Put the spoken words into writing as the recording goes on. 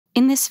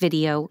In this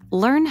video,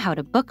 learn how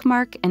to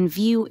bookmark and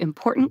view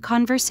important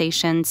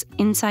conversations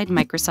inside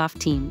Microsoft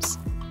Teams.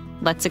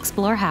 Let's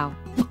explore how.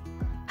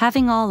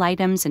 Having all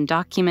items and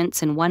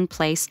documents in one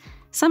place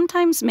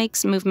sometimes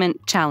makes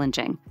movement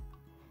challenging.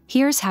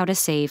 Here's how to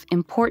save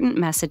important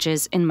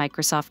messages in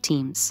Microsoft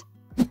Teams.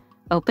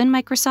 Open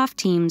Microsoft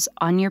Teams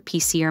on your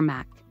PC or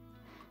Mac.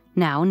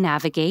 Now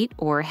navigate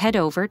or head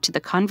over to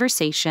the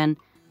conversation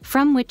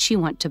from which you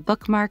want to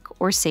bookmark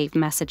or save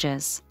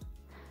messages.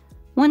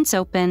 Once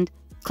opened,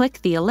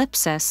 click the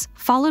ellipsis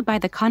followed by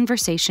the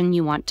conversation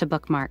you want to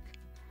bookmark.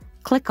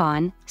 Click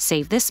on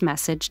Save this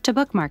message to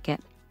bookmark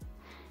it.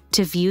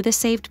 To view the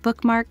saved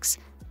bookmarks,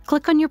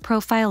 click on your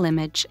profile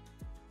image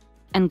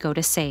and go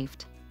to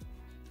Saved.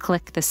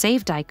 Click the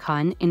saved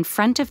icon in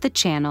front of the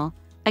channel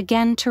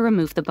again to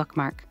remove the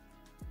bookmark.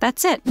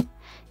 That's it!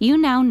 You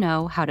now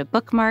know how to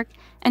bookmark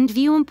and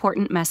view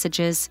important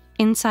messages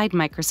inside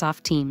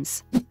Microsoft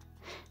Teams.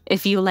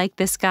 If you like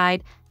this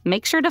guide,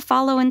 make sure to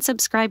follow and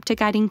subscribe to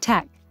Guiding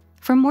Tech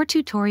for more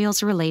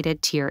tutorials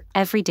related to your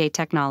everyday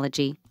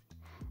technology.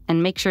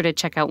 And make sure to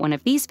check out one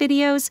of these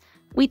videos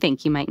we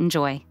think you might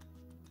enjoy.